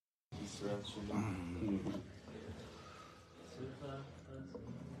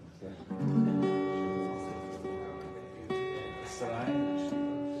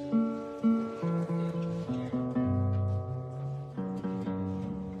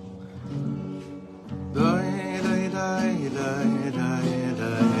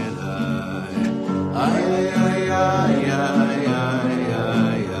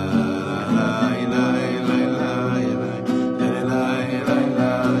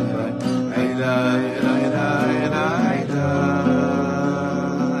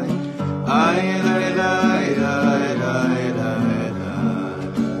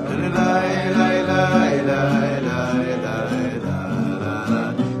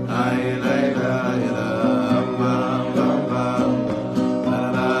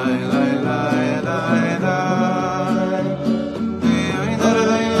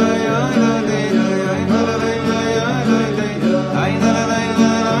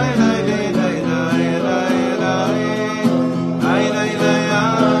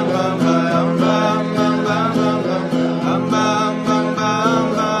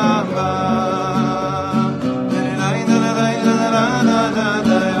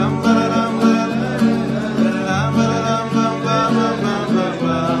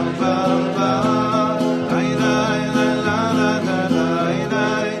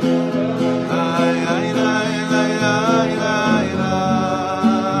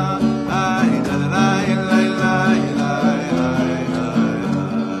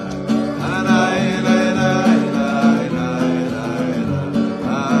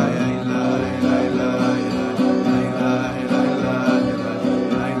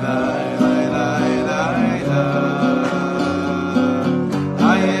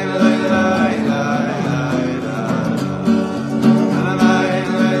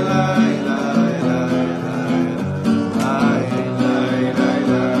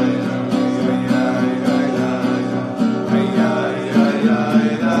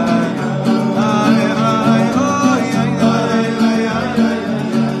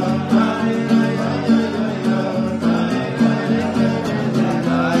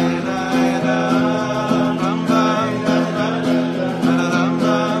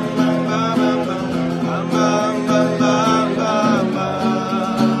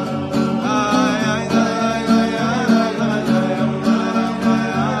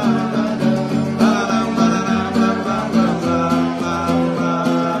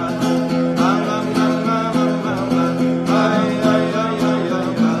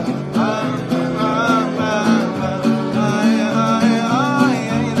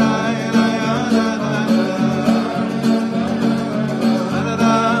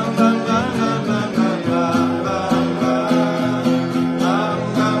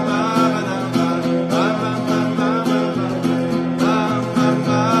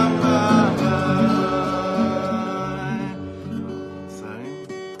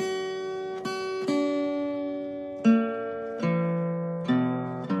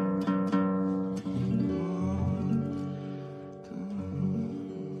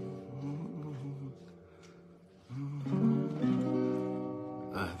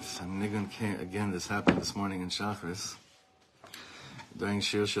Again, this happened this morning in Shachris. During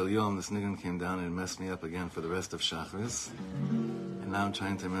Shir Shel Yom, this nigun came down and messed me up again for the rest of Shachris. And now I'm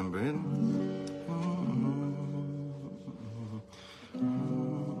trying to remember it.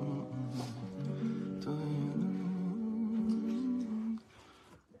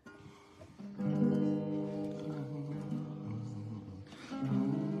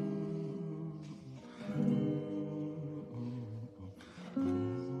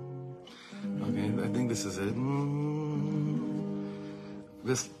 This is it.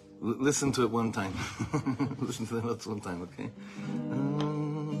 Just listen to it one time. Listen to the notes one time, okay?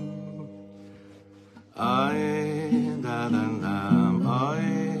 I da da dam, I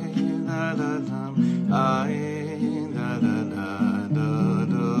da da dam, I da da da do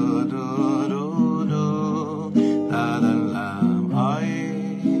do do do do da da dam, I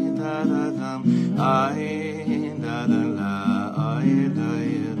da da dam, I da da la, I da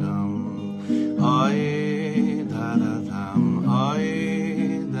dam, I da da dam, I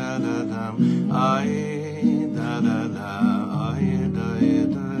da da dam, I da da la, I da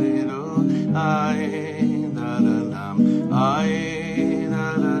do, I da da dam, I da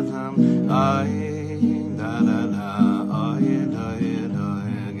da dam, I da da la, I da do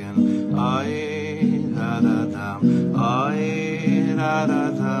again, I da da dam, I da da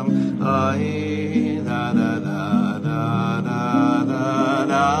dam, I da da da da da da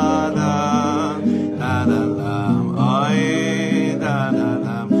da da da lam, I da da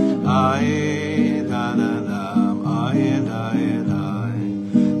lam, I da da lam, I da da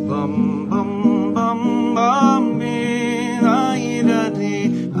bum.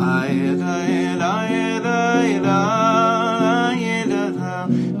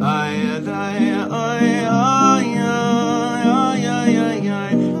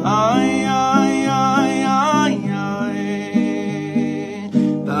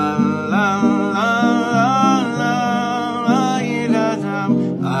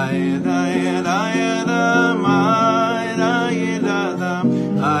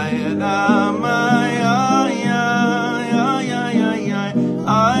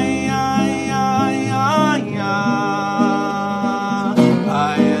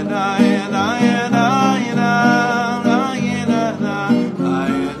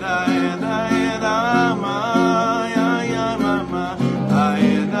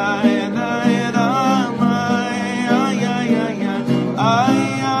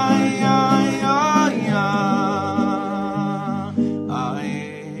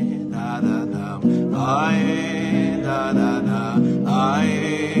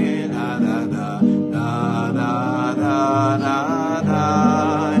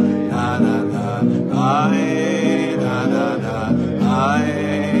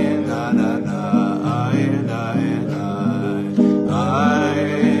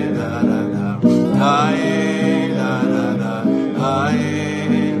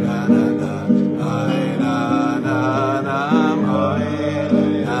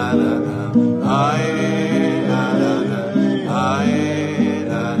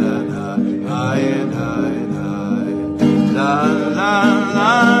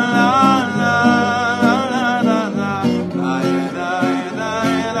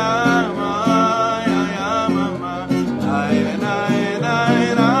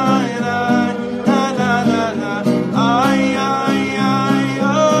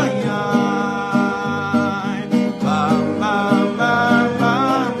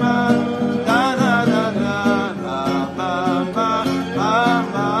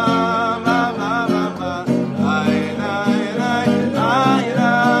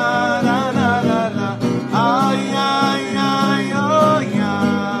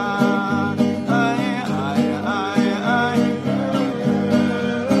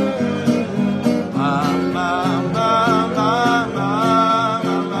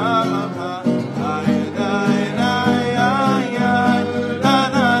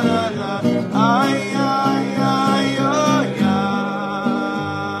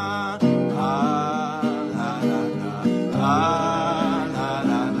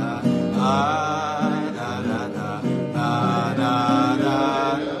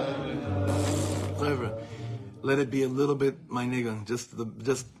 Let it be a little bit my nigga, just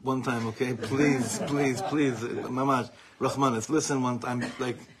one time, okay? Please, Mamash, Rahmanis, listen one time,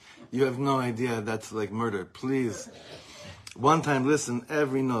 like, you have no idea, that's like murder, please. One time, listen,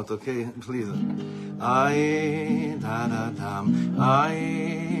 every note, okay? Please. I da da dam,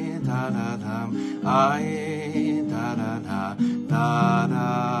 I da da dam, I da da da, da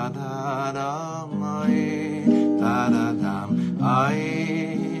da da dam, I da da dam,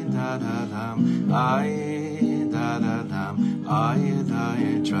 I da da dam, I da da dam, I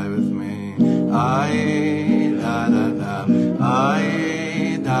try with me. I da da dam,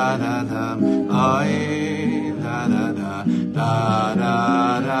 I da da dam, I da da da, da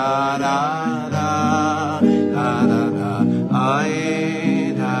da da da da da da,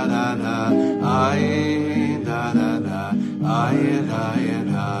 I da da da, I da da da, I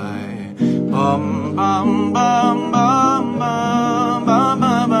bum bum bum bum bum bum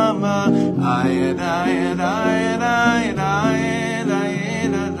bum bum bum, I da da da da da da,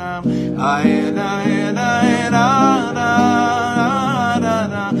 I da da da da da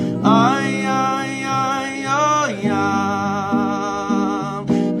da, I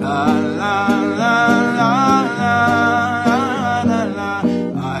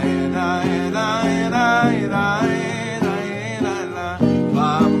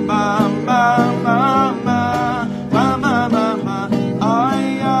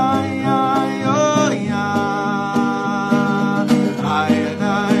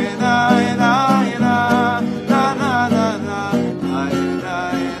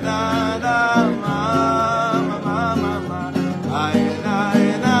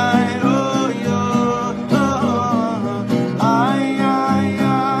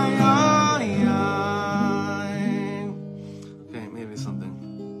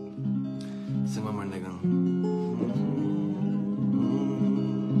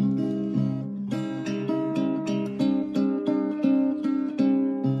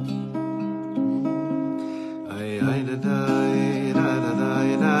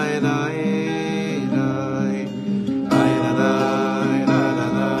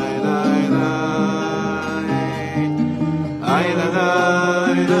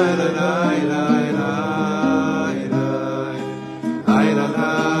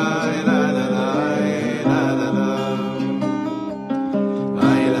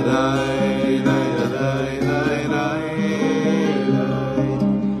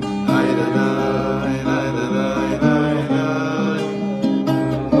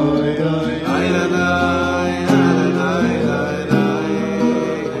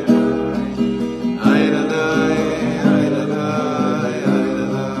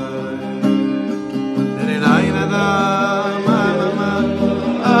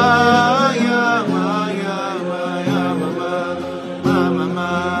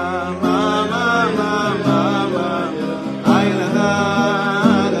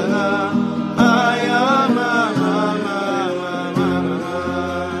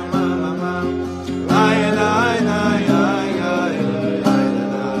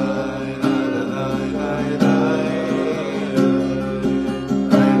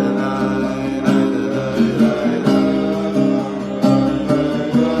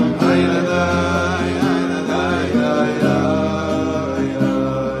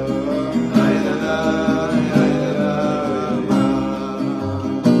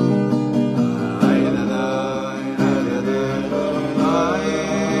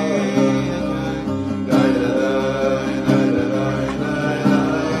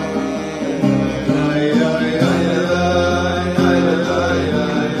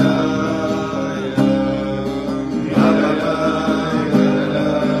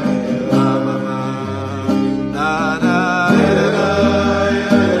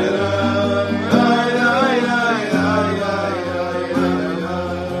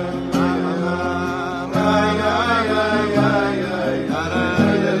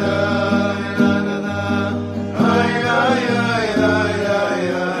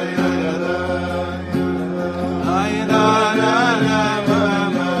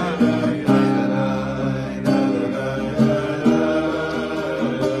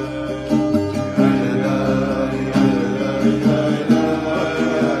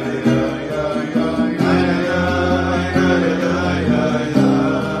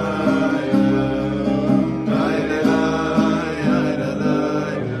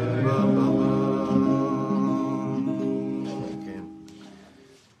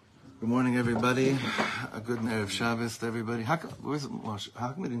Good morning, everybody. A good Erev Shabbos to everybody. How come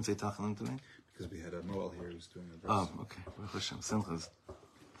we didn't say Tachanun today? Because we had a Moel here who's doing a Oh, okay. Baruch Hashem. Simchas.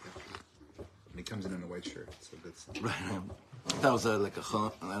 And he comes in a white shirt, so that's... Right. That was like a,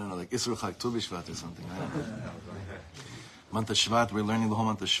 I don't know, like Isru Chag Tu B'Shvat or something. Month of Shvat, we're learning the whole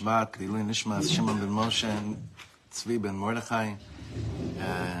month of Shvat. L'ilui Nishmas, Shimon ben Moshe, and Tzvi ben Mordechai.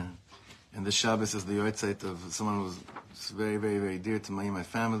 And the Shabbos is the Yortzeit of someone who's very, very, very dear to me and my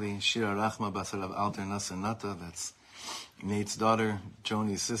family. Shira Rachma Basarav Alter Nasa Nata. That's Nate's daughter,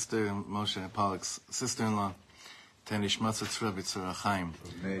 Joni's sister, Moshe Pollack's sister-in-law. Tenish Matzatzra B'Tzura Chaim.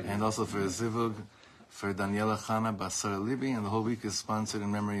 And also for Zivug, for Daniela Chana Basara Libi. And the whole week is sponsored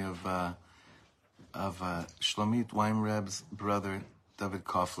in memory of Shlomit Weinreb's brother, David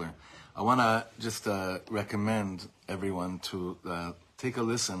Koffler. I want to just recommend everyone to take a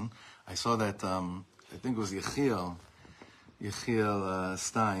listen. I saw that, I think it was Yechiel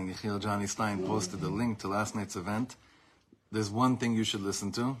Johnny Stein posted the link to last night's event. There's one thing you should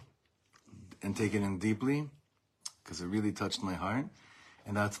listen to and take it in deeply, because it really touched my heart,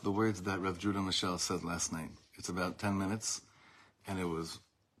 and that's the words that Rav Judah Michel said last night. It's about 10 minutes, and it was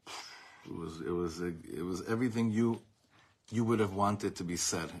everything you would have wanted to be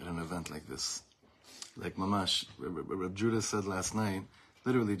said at an event like this. Like Mamash, Rav Judah said last night,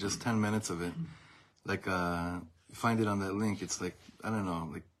 literally just 10 minutes of it. Like, you find it on that link. It's like, I don't know,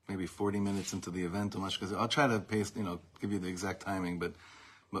 like maybe 40 minutes into the event, because I'll try to paste, give you the exact timing, but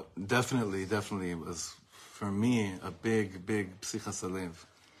definitely it was, for me, a big psichas halev.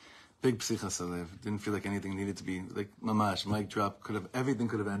 Big psichas halev. Didn't feel like anything needed to be, like, mamash, mic drop, everything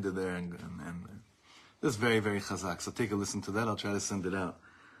could have ended there, and it was very, very chazak. So take a listen to that. I'll try to send it out.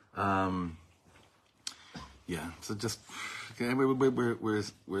 So just, okay,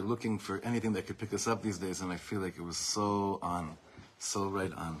 we're looking for anything that could pick us up these days, and I feel like it was so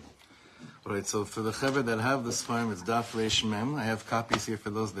right on. All right, so for the Chaver that have this farm, it's Daf Reish Mem. I have copies here for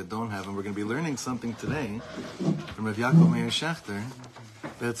those that don't have them. We're going to be learning something today from Rav Yaakov Meir Shechter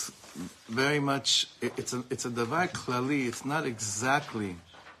that's very much, it's a Davar Klali. It's not exactly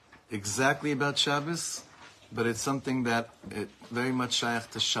about Shabbos, but it's something that it very much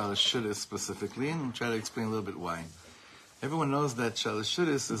shaykh to Shalosh Shudas specifically, and I'll try to explain a little bit why. Everyone knows that Shalosh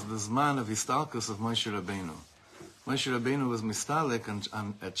Shudas is the Zman of Histalkus of Moshe Rabbeinu. Moshe Rabbeinu was mistalek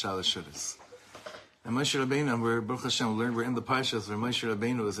at Shalosh Shudas. And Moshe Rabbeinu, Baruch Hashem, we're in the parshas where Moshe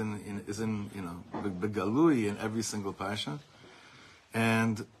Rabbeinu is in Begalui in every single parsha.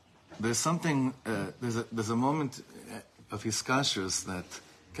 And there's something, there's a moment of hiskashrus that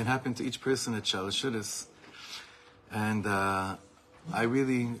can happen to each person at Shalosh Shudas. And I'm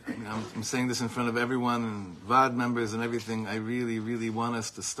saying this in front of everyone and VAD members and everything. I really, really want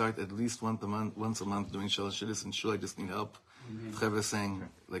us to start at least once a month doing Shalosh Shudas. And sure, I just need help. Chaver saying,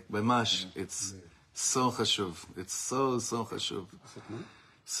 like, B'mash, it's so chashuv. It's so chashuv.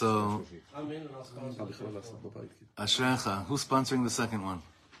 So, Ashrecha, who's sponsoring the second one?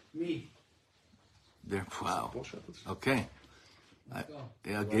 Me. There, wow. Okay.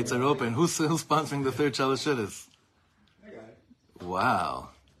 Gates are open. Who's sponsoring the third Shalosh Shudas? Wow.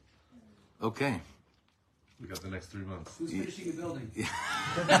 Okay. We got the next 3 months. Who's finishing the building?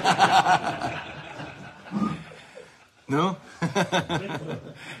 No?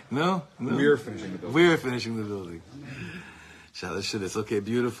 No? We're finishing the building. We're finishing the building. Shalosh Shudas. Okay,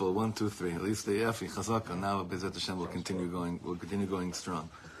 beautiful. 1, 2, 3. At least the Yafi, Chazaka. Now, Bezat Hashem will continue going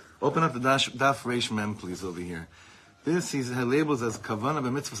strong. Open up the Daf Reish Mem, please, over here. This he labels as Kavana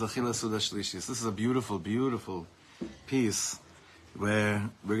b'mitzvahs achila suda shlishis. This is a beautiful, beautiful piece where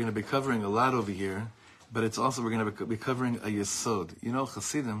we're going to be covering a lot over here, but it's also we're going to be covering a yesod.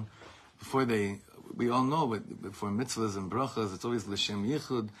 Chassidim, we all know, but before mitzvahs and brachas, it's always l'shem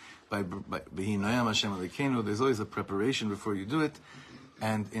yichud, by b'hinayam Hashem Elokeinu. There's always a preparation before you do it,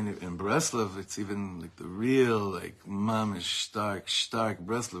 and in Breslov, it's even like the real, like mamish stark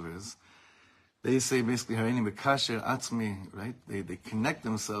Breslovers. They say basically harini mekasher atzmi, right? They connect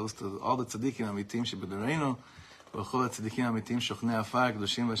themselves to all the tzaddikim amitim shebedereinu. וכל הצדיקים האמיתיים שוכני עפר,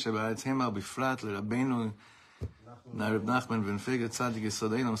 קדושים ואשר בארץ המה, ובפרט לרבנו רב Nachman ben Fega, tzaddik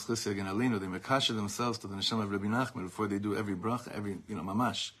yesod einam schus yagen aleinu. They makasher themselves to the neshama of Rabbi Nachman before they do every brach,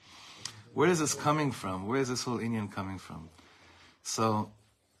 mamash. Where is this coming from? Where is this whole inyan coming from? So,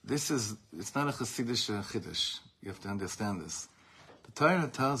 it's not a Chassidish chiddush. You have to understand this. The Torah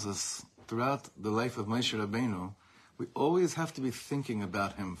tells us, throughout the life of Moshe Rabbeinu, we always have to be thinking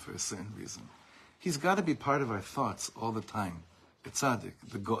about him for a certain reason. He's got to be part of our thoughts all the time. The tzaddik,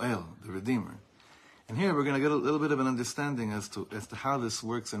 the goel, the redeemer. And here we're going to get a little bit of an understanding as to how this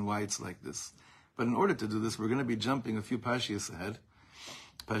works and why it's like this. But in order to do this, we're going to be jumping a few parshias ahead.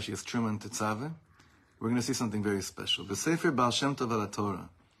 Parshas Truma and Tetzaveh, we're going to see something very special. B'Sefer Baal Shem Tov al Torah.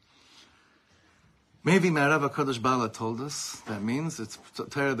 Maybe Me'arav HaKadosh Bala told us, that means it's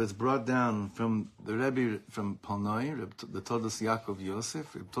Torah that's brought down from the Rebbe from Polnoi, the Todos Yaakov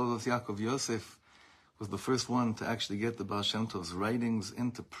Yosef. Todos Yaakov Yosef was the first one to actually get the Baal Shem Tov's writings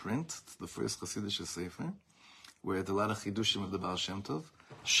into print. It's the first Chassidish Sefer, where it's a lot of Chidushim of the Baal Shem Tov.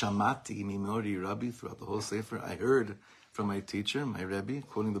 Shamati Mimori Rabbi, throughout the whole Sefer, I heard from my teacher, my Rebbe,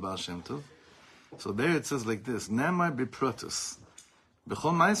 quoting the Baal Shem Tov. So there it says like this, Namar Biprotus,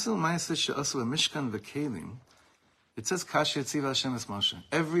 B'chol Ma'aseh Ma'aseh She'asu Mishkan V'Kelim. It says Kasher Tziva Hashem Es Moshe.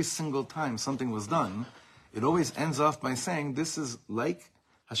 Every single time something was done, it always ends off by saying, this is like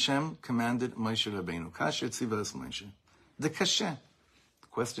Hashem commanded Moshe Rabbeinu. Kasher Tziva Es Moshe. The Kasher. The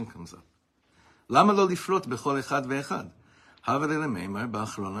question comes up. Lama lo lifrot b'chol echad ve'echad? Havare lemeimar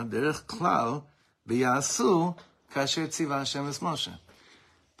ba'achrona derech klal v'yasu kasher tziva Hashem es Moshe.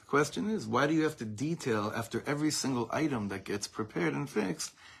 The question is, why do you have to detail after every single item that gets prepared and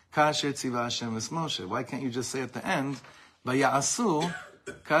fixed, kasher tziva Hashem es Moshe? Why can't you just say at the end, v'yasu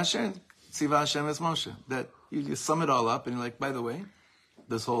kasher tziva Hashem es Moshe? That you sum it all up and you're like, by the way,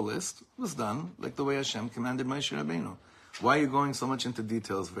 this whole list was done like the way Hashem commanded Moshe Rabbeinu. Why are you going so much into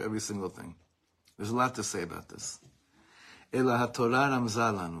details for every single thing? There's a lot to say about this. Ela haTorah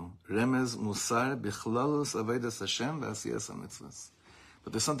ramza lanu remez musar bichlolus avodas Hashem v'asiyas hamitzvos.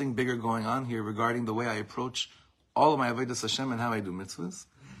 But there's something bigger going on here regarding the way I approach all of my avodas Hashem and how I do mitzvahs.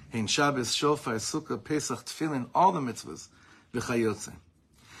 Hein Shabbos, Shofar, Sukkah, Pesach, Tefillin, all the mitzvahs v'chayotze.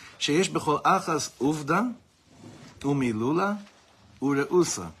 Sheyesh b'chol achas uvda umilula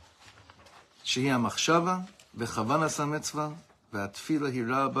ureusa. Shehi hamachshava v'chavanas hamitzvah v'atfila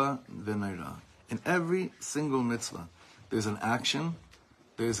hiraba v'naira. In every single mitzvah, there's an action,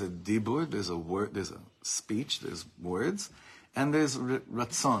 there's a dibur, there's a word, there's a speech, there's words, and there's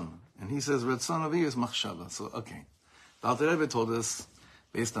ratzon. And he says ratzon over here is machshava. So, okay. The Alter Rebbe told us,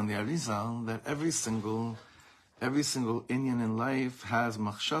 based on the Arizal, that every single inyan in life has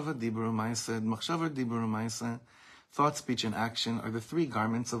machshava, dibur, ma'aseh. Machshava, dibur, ma'aseh, thought, speech, and action are the three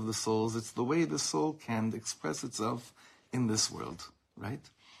garments of the souls. It's the way the soul can express itself in this world, right?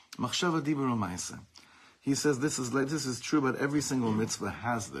 Machshava, dibur, ma'aseh. He says this is true, but every single mitzvah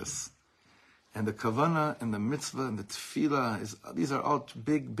has this. And the kavanah and the mitzvah and the tefillah, these are all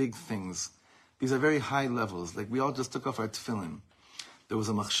big, big things. These are very high levels. Like we all just took off our tefillin. There was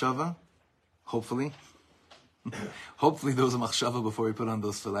a machshava, hopefully. Hopefully there was a machshava before we put on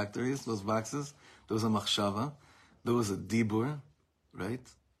those phylacteries, those boxes. There was a machshava. There was a dibur, right?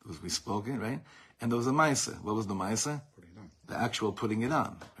 We spoke it, right? And there was a ma'aseh. What was the ma'aseh? The actual putting it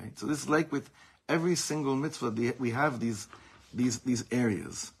on, right? So this is like with every single mitzvah, we have these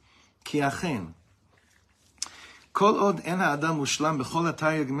areas. Ki achen, kol od en ha'adam mushlam b'chol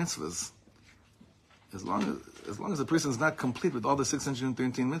ha'taryag mitzvahs. As long as a person is not complete with all the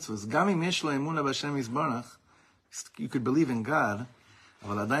 613 mitzvahs, gam im yesh lo emuna b'Hashem yisbarach, you could believe in God,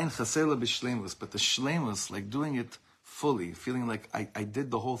 aval adayin chaser lo b'shleimus, but the shleimus, like doing it fully, feeling like I did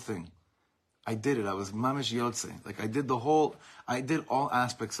the whole thing. I did it. I was mamish yotze. Like I did all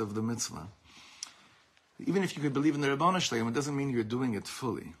aspects of the mitzvah. Even if you could believe in the Rabbanu Shalom, it doesn't mean you're doing it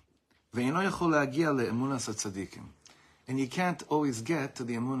fully. Ve'eno yachol la'agia le'emunas haTzaddikim. And you can't always get to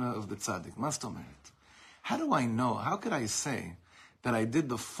the emunah of the tzaddik. Mastomeret. How do I know? How could I say that I did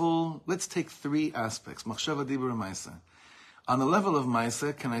the full? Let's take three aspects. Machshava, dibur, ma'aseh. On the level of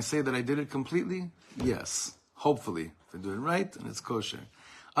ma'aseh, can I say that I did it completely? Yes. Hopefully. If I do it right, and it's kosher.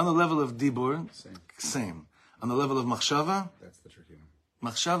 On the level of dibur, same. On the level of machshava, that's the tricky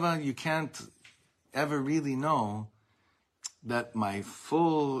one. Machshava, you can't ever really know that my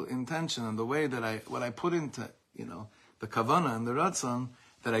full intention and the way that what I put into, the kavanah and the ratzon,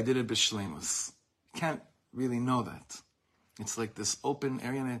 that I did it b'shleimus. You can't really know that. It's like this open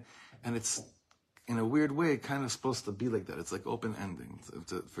area, and it's, in a weird way, kind of supposed to be like that. It's like open ending.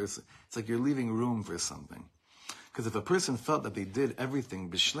 It's like you're leaving room for something. Because if a person felt that they did everything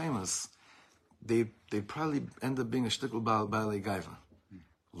b'shleimus, they'd probably end up being a shtickl ba'alei gaiva.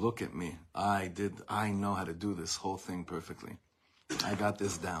 Look at me. I know how to do this whole thing perfectly. I got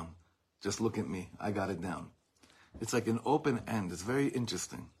this down. Just look at me. I got it down. It's like an open end. It's very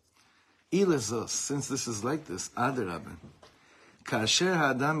interesting. Ilezos, since this is like this, adarabah. Kasher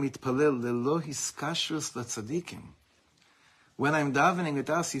ha'adam mitpalel lelo hiskashrus latzadikim. When I'm davening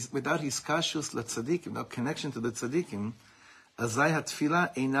without hiskashrus latzadikim, without connection to the tzadikim, azai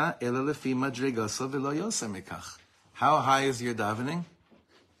hatfila eina ela lefi madrigaso v'lo yoseh mikach. How high is your davening?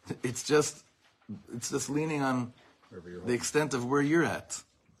 It's just leaning on the extent of where you're at.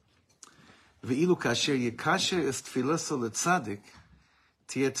 Ve'ilu kasher yekasher es tfilaso letzaddik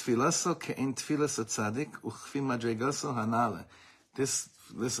Tia tfilaso ke'en tfilas tzaddik uchfi madregaso hanale. This,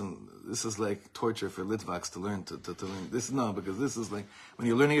 listen, this is like torture for Litvaks to learn to learn this. No, because this is like when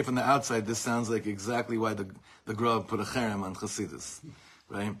you're learning it from the outside. This sounds like exactly why the Grub put a cherem on Chassidus,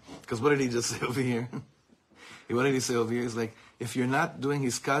 right? Because what did he just say over here? What did he say over here? He's like, if you're not doing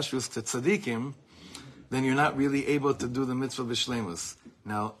his kashrus to tzaddikim, then you're not really able to do the mitzvah b'shleimus.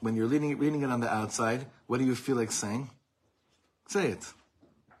 Now, when you're reading it on the outside, what do you feel like saying? Say it.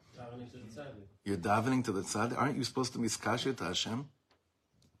 You're davening to the tzaddik. Aren't you supposed to be skasher to Hashem?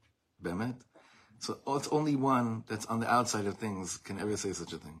 Bemet? So it's only one that's on the outside of things can ever say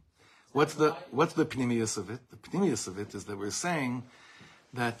such a thing. What's the pnimius of it? The pnimius of it is that we're saying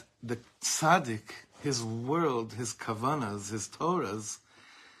that the tzaddik, his world, his kavanas, his Torahs,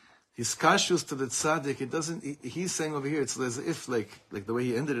 his kashrus to the tzaddik, it doesn't, he's saying over here, it's as if like the way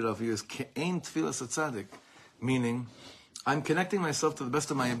he ended it off here is ke'ein tfilas tzaddik, meaning I'm connecting myself to the best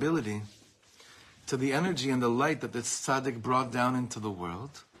of my ability to the energy and the light that this tzaddik brought down into the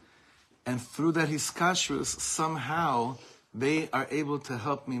world, and through that his kashrus, somehow they are able to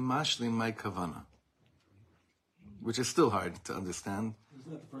help me mashlim my kavana, which is still hard to understand.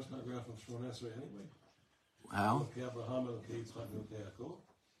 Isn't that the first paragraph of Shmon Esrei anyway? How? Abraham, Yitzchak, Yaakov.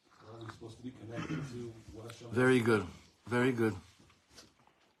 Are we supposed to be connected to what Hashem? Very good. Very good.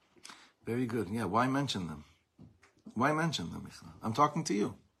 Very good. Yeah, why mention them? Why mention them, Michal? I'm talking to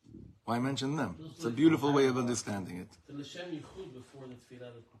you. Why mention them? It's a beautiful way of understanding it. The L'Shem Yichud before the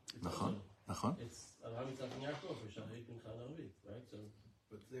Tfilah. Nachon. Nachon. It's Abraham, Yitzchak, and Yaakov, or Shahid and Chanarvit, right? So,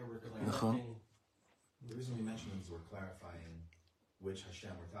 But there we're Nachon. the reason we mention them is we're clarifying which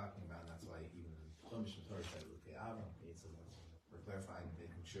Hashem we're talking about, and that's why even the Chumash and Torah said we're clarifying,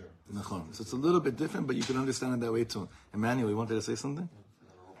 making sure. Nachon. So it's a little bit different, but you can understand it that way too. Emmanuel, you wanted to say something?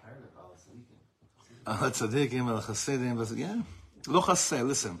 Tzaddikim, Chassidim, yeah. Lo chaser,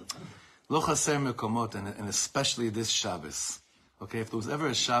 listen. Lo chaser mekomot, and especially this Shabbos. Okay, if there was ever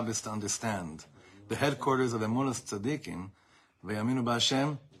a Shabbos to understand the headquarters of Emunas Tzaddikim, V'yaminu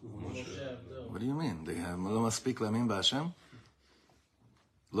b'Hashem. What do you mean? They have lo maspik lamin b'Hashem?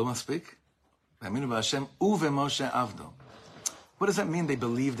 Lo maspik? V'yaminu b'Hashem u'v'Moshe avdo. What does that mean? They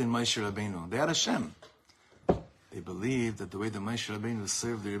believed in Moshe Rabbeinu. They had Hashem. They believed that the way that Moshe Rabbeinu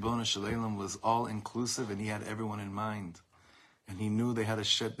served the Ribono Shel Olam was all inclusive, and he had everyone in mind. And he knew they had a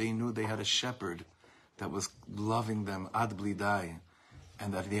shepherd that was loving them ad blidai,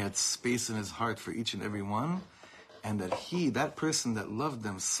 and that he had space in his heart for each and every one, and that that person that loved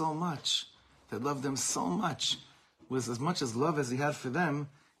them so much, was as much as love as he had for them.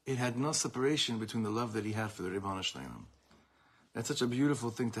 It had no separation between the love that he had for the Ribono Shel Olam. That's such a beautiful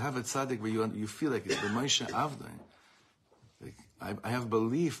thing to have a tzaddik where you feel like it's the Moshe Avdai. Like, I have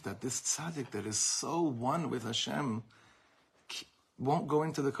belief that this tzaddik that is so one with Hashem won't go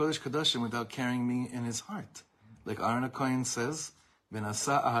into the Kodesh Kodashim without carrying me in his heart. Like Aaron HaKohen says,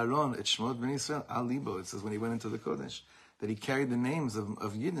 V'nasa Aharon et Shmot Ben Yisrael al libo. It says when he went into the Kodesh, that he carried the names of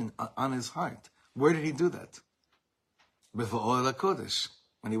Yidden on his heart. Where did he do that? B'va'ol HaKodesh,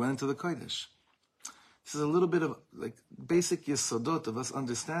 when he went into the Kodesh. This is a little bit of like basic yesodot of us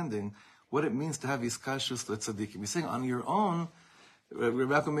understanding what it means to have iskashus to tzaddikim. He's saying on your own,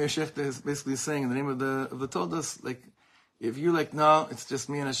 Rabbi Meir Shechter is basically saying in the name of the Toldos, like if you're like, no, it's just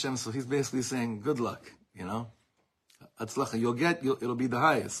me and Hashem, so he's basically saying, good luck, Atzlacha, it'll be the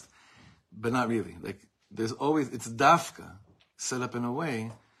highest, but not really. Like there's always, it's dafka set up in a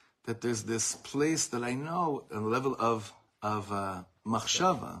way that there's this place that I know on the level of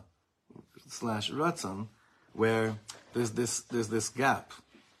machshava / ratzon, where there's this gap,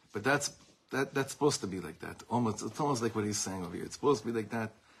 but that's supposed to be like that. It's almost like what he's saying over here. It's supposed to be like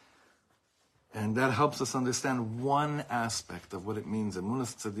that, and that helps us understand one aspect of what it means.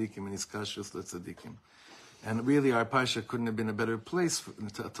 Emunas tzaddikim and iskashus letzaddikim, and really our parsha couldn't have been a better place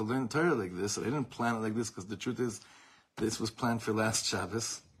to learn Torah like this. I didn't plan it like this because the truth is, this was planned for last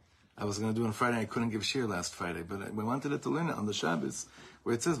Shabbos. I was going to do it on Friday. I couldn't give shir last Friday, but we wanted it to learn it on the Shabbos,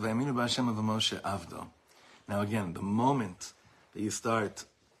 where it says, V'yaminu b'Hashem v'Moshe avdo. Now again, the moment that you start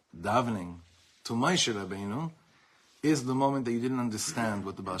davening to Moshe Rabbeinu is the moment that you didn't understand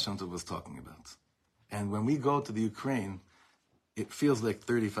what the Baal Shem Tov was talking about. And when we go to the Ukraine, it feels like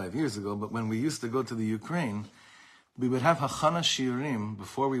 35 years ago, but when we used to go to the Ukraine, we would have Hachana Shiurim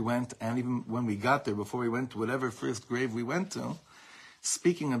before we went, and even when we got there, before we went to whatever first grave we went to,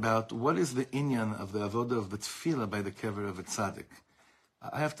 speaking about what is the inyan of the avodah of the tefillah by the kever of a tzaddik.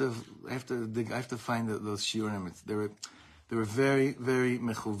 I have to find those shiurim. They were very, very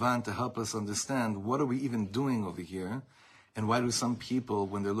mechuvan to help us understand what are we even doing over here, and why do some people,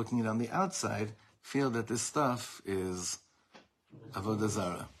 when they're looking at it on the outside, feel that this stuff is Avodah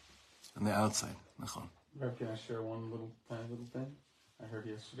Zarah. On the outside. Nachon. Reb, can I share one tiny little thing? I heard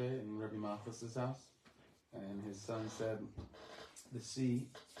yesterday in Rebbe Malchus's house, and his son said the sea,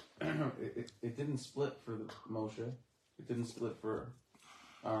 it didn't split for the Moshe, it didn't split for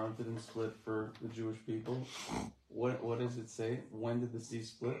Aaron, it didn't split for the Jewish people. What does it say? When did the sea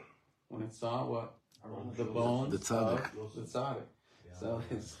split? When it saw what? The bones The tzaddik. of the tzaddik. So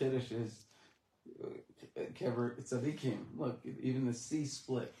his Kiddush is Kever Tzaddikim. Look, even the sea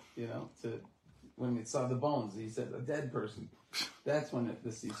split, when it saw the bones. He said, a dead person. That's when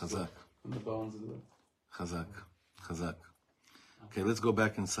the sea split. Chazak. When the bones of the... Chazak. Okay, let's go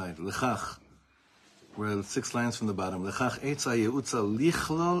back inside. Lechach. We're 6 lines from the bottom. Lechach eitza yeutza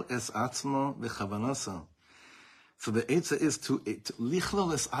lichlol es atzmo v'chavanasa. So the eitza is to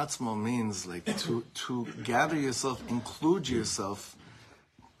lichlol es atzmo means like to gather yourself, include yourself,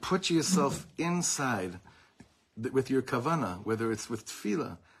 put yourself inside with your kavana, whether it's with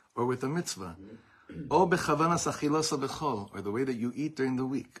tefillah or with a mitzvah, or bechavanas achilasa bechol, or the way that you eat during the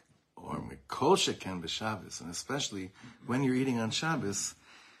week, or mikol sheken b'Shabbos, and especially when you're eating on Shabbos,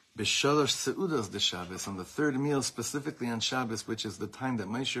 b'shalosh seudas de Shabbos, on the third meal specifically on Shabbos, which is the time that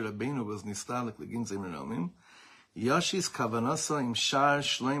Moshe Rabbeinu was nistalik l'ginzei menomim, yashis kavanasa im shar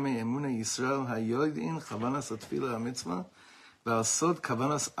shleimei emuna Yisrael hayoidin chavanas atfilah hamitzvah, v'asod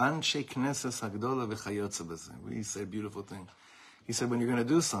kavanas anshe knesses hagdola v'chayotze b'zeh. We say a beautiful thing. He said, when you're going to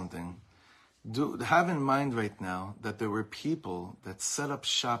do something, have in mind right now that there were people that set up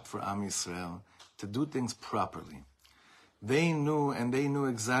shop for Am Yisrael to do things properly. They knew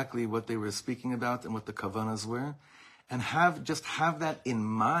exactly what they were speaking about and what the kavanas were, and have that in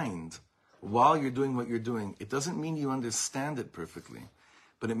mind while you're doing what you're doing. It doesn't mean you understand it perfectly,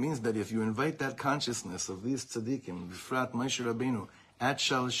 but it means that if you invite that consciousness of these tzaddikim, Bifrat Moshe Rabbeinu, at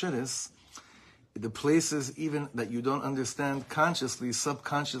Shalashidis, the places even that you don't understand consciously,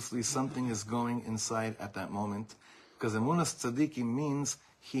 subconsciously, something is going inside at that moment. Because Emunas Tzaddikim means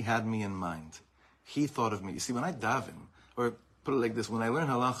he had me in mind. He thought of me. You see, when I daven, or put it like this, when I learn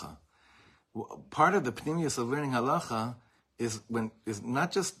halacha, part of the pnimius of learning halacha is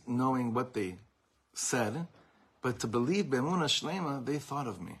not just knowing what they said, but to believe be'emunah shlema, they thought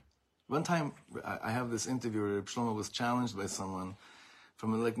of me. One time, I have this interview where Reb Shlomo was challenged by someone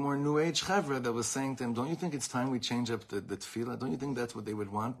from a more new age chevra that was saying to him, don't you think it's time we change up the tefillah? Don't you think that's what they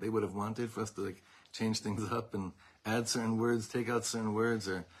would want? They would have wanted for us to change things up and add certain words, take out certain words.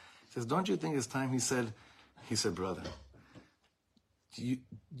 Or he says, don't you think it's time? He said, brother,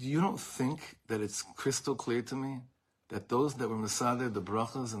 you don't think that it's crystal clear to me that those that were Masader, the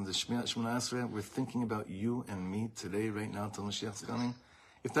brachas and the Shemona Esrei were thinking about you and me today, right now, till Mashiach's coming?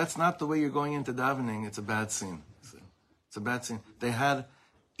 If that's not the way you're going into davening, it's a bad scene. It's a bad scene. They had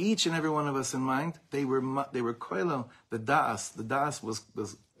each and every one of us in mind. They were koilo. The das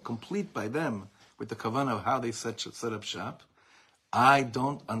was complete by them with the kavanah of how they set up shop. I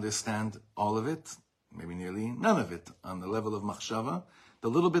don't understand all of it, maybe nearly none of it on the level of machshava. The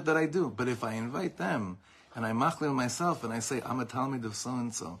little bit that I do, but if I invite them and I machlil myself and I say I'm a talmid of so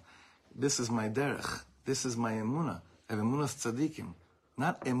and so, this is my derech, this is my emunah. I have emunas tzaddikim,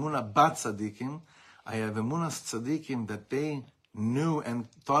 not emunah bat tzaddikim. I have emunas tzaddikim that they knew and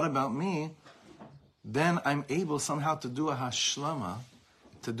thought about me, then I'm able somehow to do a hashlama,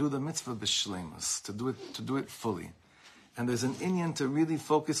 to do the mitzvah b'shleimus, to do it fully. And there's an inyan to really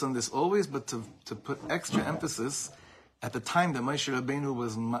focus on this always, but to put extra emphasis at the time that Moshe Rabbeinu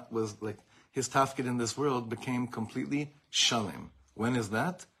was like, his tafkid in this world became completely shalim. When is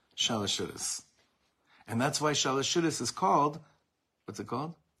that? Shalashudis. And that's why Shalashudis is called, what's it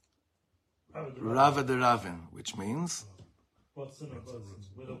called? Rava de Ravin, which means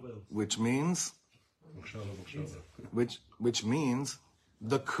which means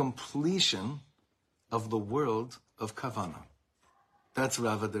the completion of the world of Kavana. That's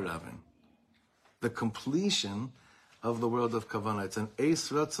Rava de Ravin. The completion of the world of Kavana. It's an Eis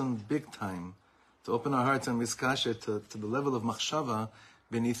Ratzon big time to open our hearts and miskasher to the level of machshava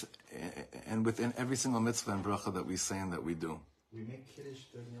beneath and within every single mitzvah and bracha that we say and that we do. We make Kiddush,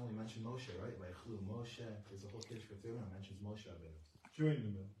 doesn't only mention Moshe, right? Like Moshe, there's a whole Kiddush for Torah that mentions Moshe. During the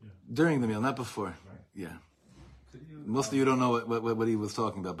meal, yeah. During the meal, not before. Right. Yeah. Most of you don't know what he was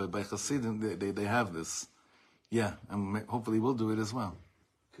talking about, but by Chassidim, they have this. Yeah, and hopefully we'll do it as well.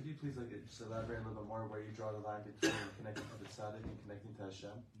 Could you please just elaborate a little bit more where you draw the line between connecting to the tzaddik and connecting to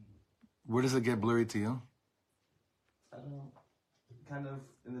Hashem? Where does it get blurry to you? I don't know. Kind of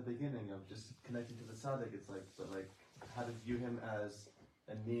in the beginning of just connecting to the tzaddik, it's how to view him as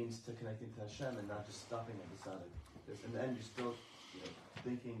a means to connecting to Hashem and not just stopping at the tzaddik. Because in the end, you're still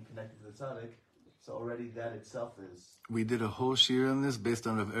thinking connected to the tzaddik, So already that itself is. We did a whole shir on this based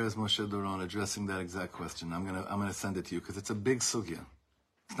on Rav Erez Moshe Doron addressing that exact question. I'm gonna send it to you because it's a big sugya.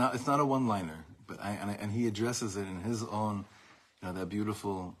 It's not a one-liner, but and he addresses it in his own, that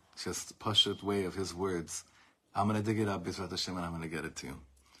beautiful, just pashut way of his words. I'm gonna dig it up, B'ezrat Hashem, and I'm gonna get it to you.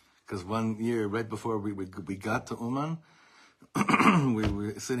 Because one year, right before we got to Uman, we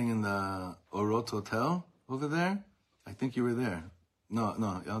were sitting in the Orot Hotel over there. I think you were there. No,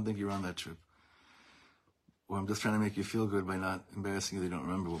 I don't think you were on that trip. Well, I'm just trying to make you feel good by not embarrassing you. They don't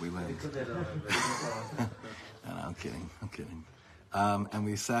remember what we learned. I'm kidding. And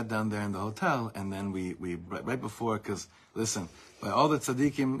we sat down there in the hotel, and then we right before, because listen, by all the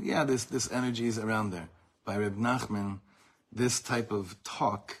tzaddikim, this energy is around there. By Reb Nachman, this type of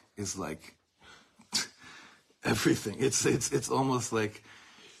talk is like everything. It's almost like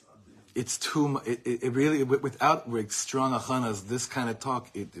it's too much. It really, without strong achanas, this kind of talk,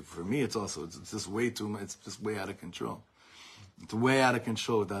 for me, it's just way too much. It's just way out of control. It's way out of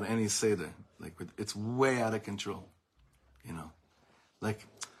control without any seder. It's way out of control. I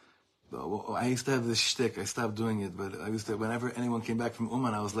used to have this shtick. I stopped doing it, but I used to, whenever anyone came back from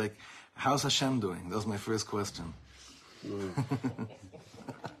Uman, I was like, how's Hashem doing? That was my first question.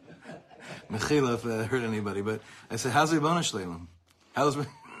 Mechila, if I hurt anybody, but I said, how's Ribono Shleilim?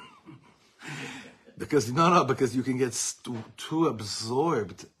 Because you can get too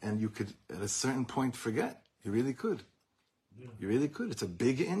absorbed, and you could, at a certain point, forget. You really could. You really could. It's a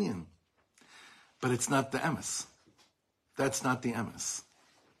big inyan. But it's not the emes. That's not the emes.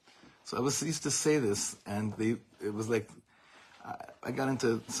 So I used to say this, and it was like, I got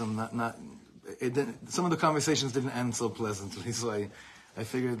into some some of the conversations didn't end so pleasantly, so I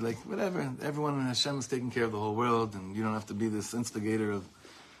figured, whatever, everyone in Hashem is taking care of the whole world, and you don't have to be this instigator of,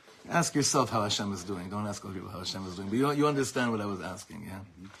 ask yourself how Hashem is doing. Don't ask other people how Hashem is doing. But you understand what I was asking, yeah?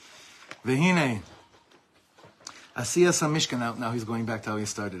 V'hinei, Asiyas HaMishkan, now he's going back to how he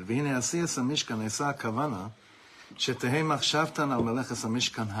started. V'hinei Asiyas HaMishkan, Esa Kavana, Shetehei Machshavtan al Meleches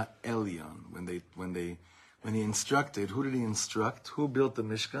HaMishkan HaElyon. When he instructed, who did he instruct? Who built the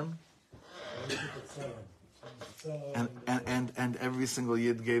Mishkan? And every single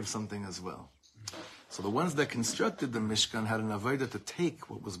Yid gave something as well. So the ones that constructed the Mishkan had an avodah to take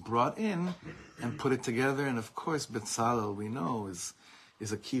what was brought in and put it together. And of course, Betzalel, we know, is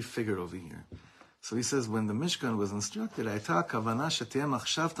a key figure over here. So he says, when the Mishkan was instructed,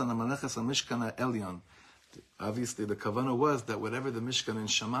 obviously the kavanah was that whatever the Mishkan in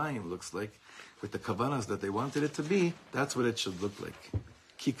Shamayim looks like, with the kavanas that they wanted it to be, that's what it should look like.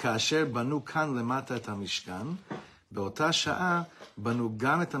 Ki kasher banu kan lemata et hamishkan, be'ota sha'a banu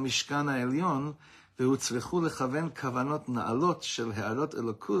gam et hamishkan ha'elyon, והוצרכו לכוון כוונות נעלות של הערות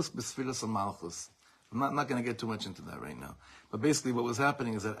אלוקוס בספירס המלכוס. I'm not going to get too much into that right now. But basically what was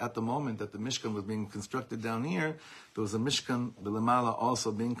happening is that at the moment that the Mishkan was being constructed down here, there was a Mishkan, the Lamala,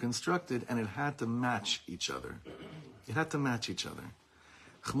 also being constructed, and it had to match each other. It had to match each other.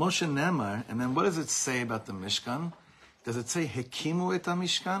 Chmoshe Nemar, and then what does it say about the Mishkan? Does it say Hekimu et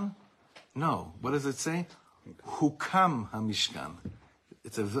HaMishkan? No. What does it say? Hukam HaMishkan.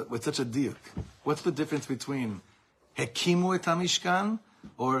 It's such a diuk. What's the difference between Hekimu et HaMishkan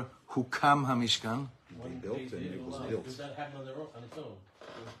or Hukam HaMishkan? They built it, and it was built. Does that happen on its own?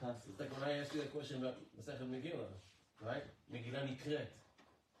 It's like when I asked you that question about Masechet Megillah, right? Megillah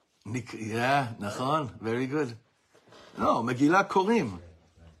Nikret. Yeah, nachon, very good. No, Megillah Korim.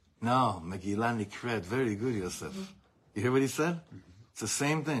 No, Megillah Nikret. Very good, Yosef. You hear what he said? It's the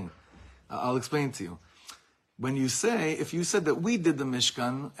same thing. I'll explain to you. When you say, if you said that we did the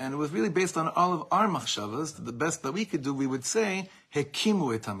Mishkan, and it was really based on all of our machshavas, the best that we could do, we would say,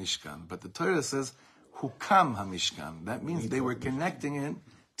 Hekimu et HaMishkan. But the Torah says, Hukam HaMishkan. That means they were connecting it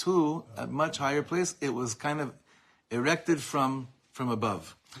to a much higher place. It was kind of erected from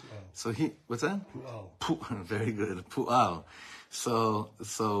above. So what's that? Pu'al. Very good. Pu'al. So,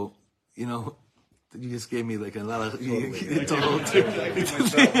 you just gave me like a lot of... It's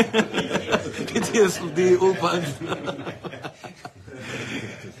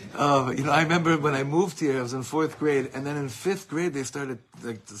I remember when I moved here, I was in 4th grade, and then in 5th grade, they started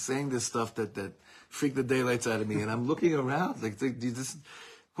saying this stuff that freaked the daylights out of me, and I'm looking around,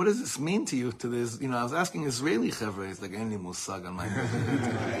 what does this mean to you, to this? I was asking Israeli chevra, it's like, any musag on my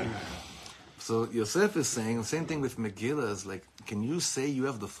head. So Yosef is saying, the same thing with Megillah, is like, can you say you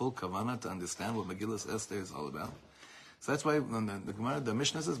have the full kavanah to understand what Megillah's Esther is all about? So that's why when the Gemara, the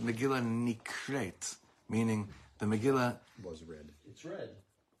Mishnah says Megillah Nikret, meaning the Megillah was read. It's read.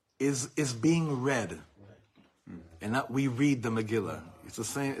 Is being read, and not we read the Megillah. It's the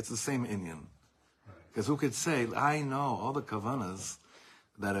same inyan. Because who could say, I know all the kavanas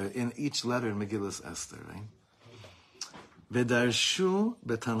that are in each letter in Megillas Esther, right? V'darshu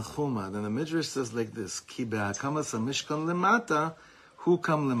betanchuma. Then the Midrash says like this: Ki be'hakamas hamishkan lemata, hu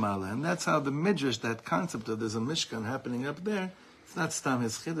kam lemala. And that's how the Midrash, that concept of there's a mishkan happening up there, it's not stam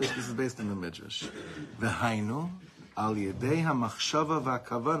his chiddush. This is based on the Midrash. V'hainu al yedei hamachshava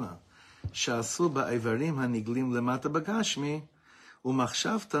v'akavana she'asu ba'evarim haniglim lemata b'gashmi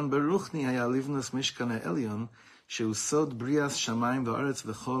u'machshavtan beruchni haya livnas mishkan ha'elyon she'u sod brias shamayim v'aretz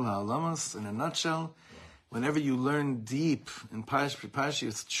v'chol ha'alamas. In a nutshell, whenever you learn deep in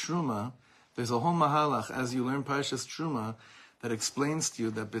Parshas Truma, there's a whole mahalach as you learn Parshas Truma that explains to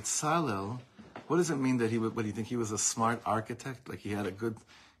you that B'Tzalel, what does it mean that what do you think, he was a smart architect? Like he had a good,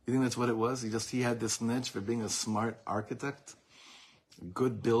 you think that's what it was? He had this niche for being a smart architect, a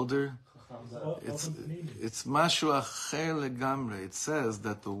good builder. It's mashu acher legamre. It says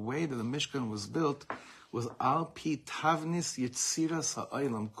that the way that the Mishkan was built was al pi tavnis yitziras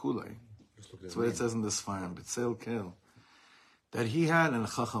ha'olam kulei. That's what it says in this farm, B'Tzel Kel. That he had in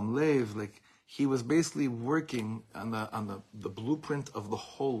Chacham Lev, like he was basically working on the blueprint of the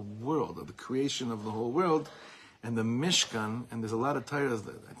whole world, of the creation of the whole world, and the Mishkan. And there's a lot of Torahs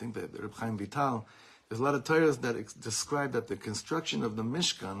that I think that Reb Chaim Vital, there's a lot of Torahs that describe that the construction of the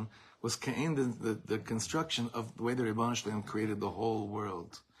Mishkan was the construction of the way the Rebbeinu Shalom created the whole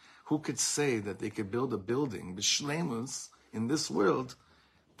world. Who could say that they could build a building, b'shleimus, in this world,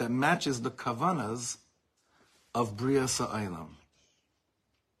 that matches the kavanas of Bria Sa'aylam?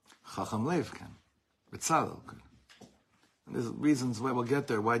 Chacham Lev can. B'Tzalel can. And there's reasons why we'll get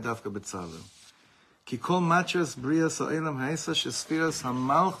there. Why Dafka B'Tzalel? Ki kol matras Bria Sa'aylam ha'isa shesfiras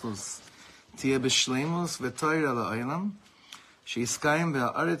ha'malchus tiye b'shleimus v'toira la'aylam she'iskayim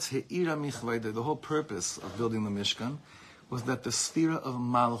ve'aretz he'ira michvayde. The whole purpose of building the Mishkan was that the sphere of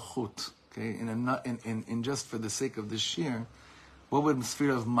Malchut, okay, in just for the sake of this year, what would the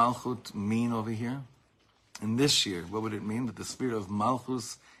sphere of Malchut mean over here? In this year, what would it mean? That the sphere of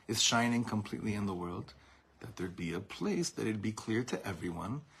Malchus is shining completely in the world. That there'd be a place that it'd be clear to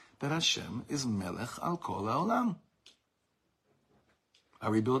everyone that Hashem is Melech al Kol HaOlam.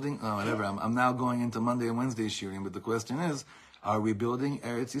 Are we building? Oh, whatever. I'm now going into Monday and Wednesday shiurim, but the question is, are we building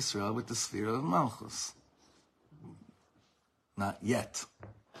Eretz Yisrael with the sphere of Malchus? Not yet.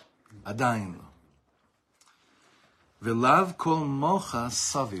 Adayin lo. V'lav kol mocha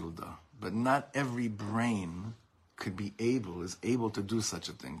savilda. But not every brain is able to do such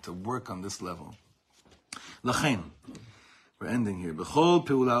a thing, to work on this level. Lachen. We're ending here. B'chol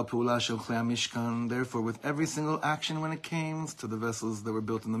pe'ula shel klei mishkan. Therefore, with every single action when it came to the vessels that were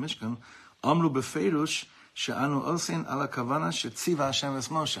built in the Mishkan, amru b'feirush she'anu osin ala kavana she'tziva Hashem es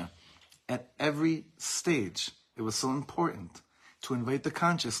Moshe. At every stage, it was so important to invite the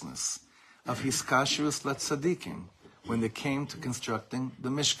consciousness of hiskashus letzadikim when they came to constructing the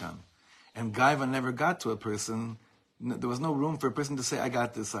Mishkan. And Gaiva never got to a person. There was no room for a person to say, I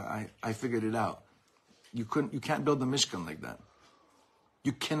got this, I figured it out. You can't build the Mishkan like that.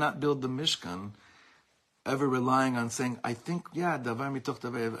 You cannot build the Mishkan ever relying on saying, I think, yeah, davar mitoch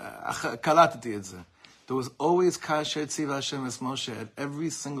davar, kalatati et zeh. There was always kasher tziva Hashem es Moshe at every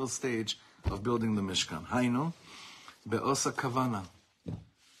single stage of building the Mishkan. Hainu, be'osa kavana.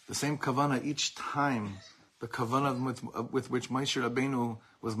 The same kavana each time, the kavana with which Moshe Rabbeinu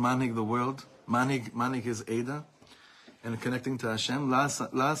was manig the world, manig his Eda, and connecting to Hashem,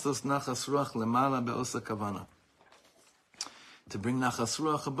 lasos nachas ruach lemala be'osa kavana. To bring nachas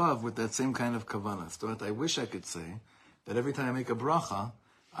ruach above with that same kind of kavana. So that I wish I could say that every time I make a bracha,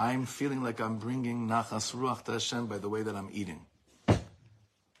 I'm feeling like I'm bringing nachas ruach to Hashem by the way that I'm eating. Do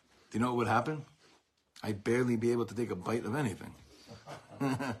you know what would happen? I'd barely be able to take a bite of anything.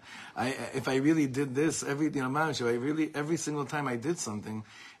 If I really did this, every single time I did something,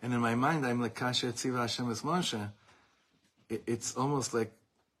 and in my mind I'm like kasher tziva Hashem es Moshe, it's almost like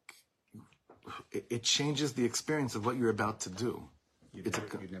it changes the experience of what you're about to do. You'd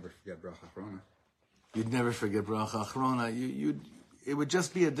never forget bracha achrona. You'd never forget bracha achrona. It would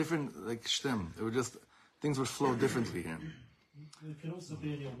just be a different like shtem. It would just, things would flow differently here. It can also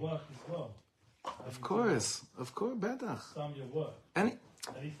be in your work as well. Of course, betach. Some your work. Any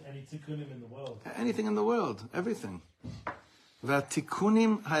tikkunim in the world. Anything in the world, everything.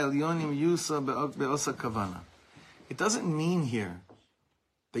 V'atikunim ha'elyonim yusa be'osa kavana. It doesn't mean here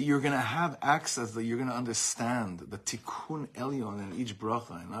that you're going to have access, that you're going to understand the tikkun elyon in each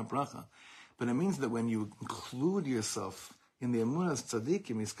bracha and not bracha. But it means that when you include yourself in the Emunas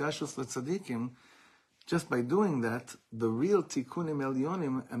Tzaddikim, iskashus letzaddikim, just by doing that, the real tikkunim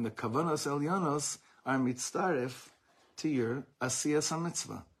elyonim and the kavanos elyonos are mitzaref to your asiyas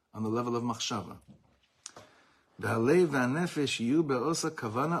ha-mitzvah on the level of machshava. והלב והנפש יהיו בעושה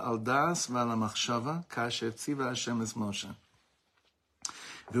כוונה על דעס ועל המחשבה, כאשר ציווה השם את משה.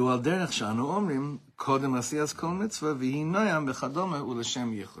 והוא על דרך שאנו אומרים, קודם עשיית כל מצווה, והיא נוים וכדומה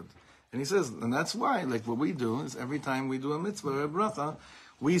ולשם ייחוד. And he says, and that's why, like what we do is every time we do a mitzvah or a bracha,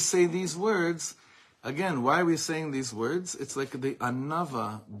 we say these words. Again, why are we saying these words? It's like the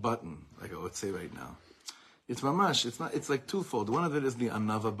anava button, like I would say right now. It's mamash, it's like twofold. One of it is the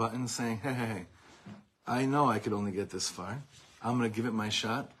anava button saying, hey, I know I could only get this far. I'm going to give it my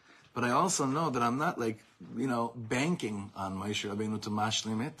shot. But I also know that I'm not like, banking on Moshe Rabbeinu to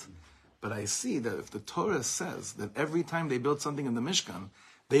mashlim it. But I see that if the Torah says that every time they built something in the Mishkan,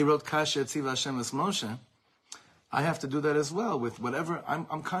 they wrote Kasher Tziva Hashem es Moshe, I have to do that as well with whatever.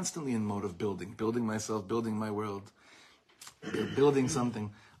 I'm constantly in mode of building myself, building my world, building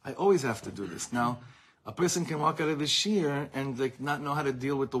something. I always have to do this. Now, a person can walk out of this shir and not know how to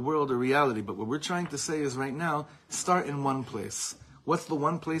deal with the world or reality. But what we're trying to say is right now, start in one place. What's the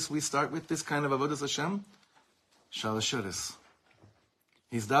one place we start with this kind of avodas Hashem? Shalosh Shuris.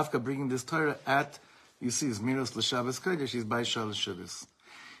 He's dafka bringing this Torah at, you see, Zmiros l'Shabbos Kodesh. He's by Shalosh Shuris.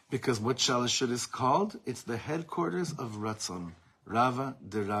 Because what Shalosh Shuris called, it's the headquarters of Ratzon, Rava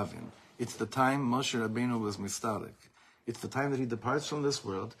de Ravin. It's the time Moshe Rabbeinu was mistalik. It's the time that he departs from this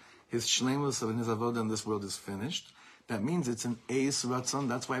world. His shleimus of his avodah in this world is finished. That means it's an eis Ratzon.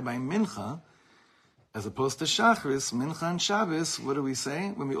 That's why by Mincha, as opposed to Shachris, Mincha and Shabbos, what do we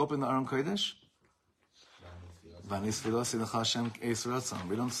say when we open the Aron Kodesh? Vanis Filosi L'cha Hashem eis Ratzon.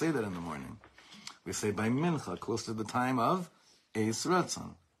 We don't say that in the morning. We say by Mincha, close to the time of eis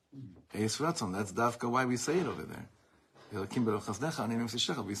Ratzon. Eis Ratzon, that's dafka why we say it over there. We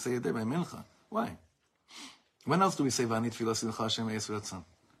say it there by Mincha. Why? When else do we say Vanit Filosi L'cha Hashem eis Ratzon?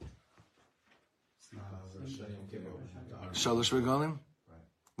 Shalosh Regalim?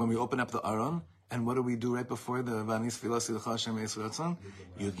 When we open up the Aron, and what do we do right before the Vanis Filosi L'cha Hashem eis Ratzon?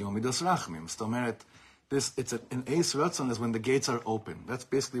 Yud Gimel Midos Rachmim. Stomeret, an eis Ratzon is when the gates are open. That's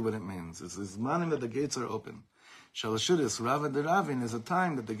basically what it means. It's manim that the gates are open. Shalosh Shuris, Rava de Ravin, is a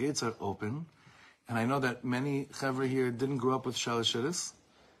time that the gates are open. And I know that many chevra here didn't grow up with Shalosh Shuris.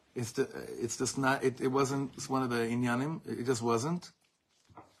 It's just not, it wasn't, it's one of the inyanim, it just wasn't.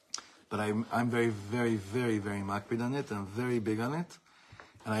 But I'm very, very, very, very makbid on it, and I'm very big on it.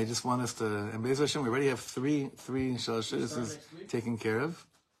 And I just want us to, and Be'ez Hashem, we already have three Shalosh Shuris taken care of.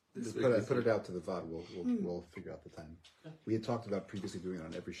 Put it out to the VOD. We'll figure out the time. We had talked about previously doing it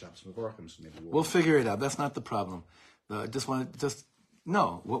on every Shabbos Mevorachim, so maybe we'll figure it out. That's not the problem. We're going to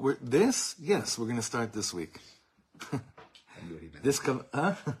start this week. I knew what he meant.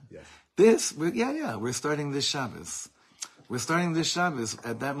 We're starting this Shabbos. We're starting this Shabbos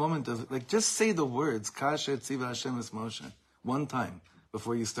at that moment of, just say the words, Kasher Tziva Hashem es Moshe, one time.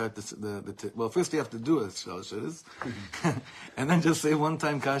 Before you start first you have to do it, Shalosh, and then just say one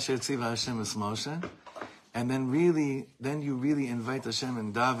time, Kasher Tziva Hashem es Moshe, and then you really invite Hashem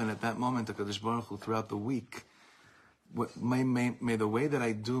and daven at that moment, HaKadosh Baruch Hu, throughout the week. May the way that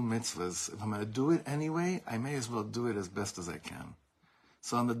I do mitzvahs, if I'm going to do it anyway, I may as well do it as best as I can.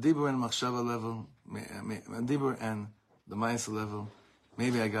 So on the Dibur and Machshava level, Dibur and the Ma'aseh level,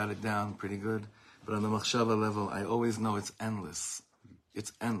 maybe I got it down pretty good, but on the Machshava level, I always know it's endless.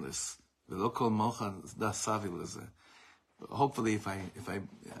 It's endless. Hopefully, if I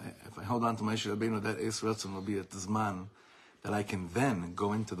hold on to Moshe Rabbeinu, that Eis Ratzon will be at the Zman that I can then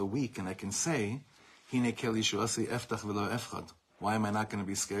go into the week and I can say, Hine kel yishuasi eftach v'lo efchad. Why am I not going to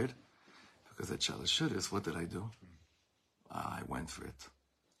be scared? Because at Shalosh Shuris, what did I do? I went for it.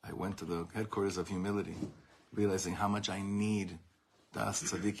 I went to the headquarters of humility, realizing how much I need das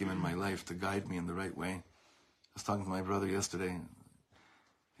tzaddikim in my life to guide me in the right way. I was talking to my brother yesterday.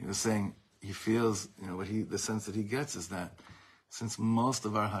 He was saying he feels, the sense that he gets is that since most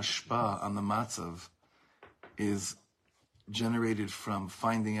of our hashpah on the matzav is generated from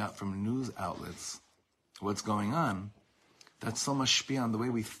finding out from news outlets what's going on, that's so much shpia on the way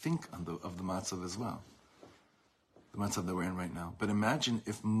we think of the matzav as well. The matzav that we're in right now. But imagine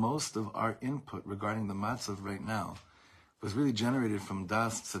if most of our input regarding the matzav right now was really generated from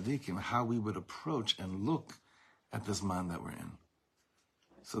das tzaddikim, how we would approach and look at this man that we're in.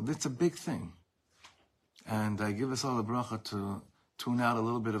 So that's a big thing. And I give us all a bracha to tune out a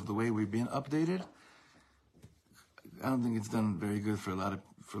little bit of the way we've been updated. I don't think it's done very good for a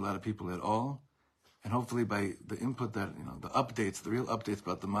lot of people at all. And hopefully by the input that, the updates, the real updates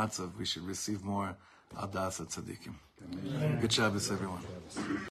about the matzav, we should receive more al das tzaddikim. Good Shabbos, everyone.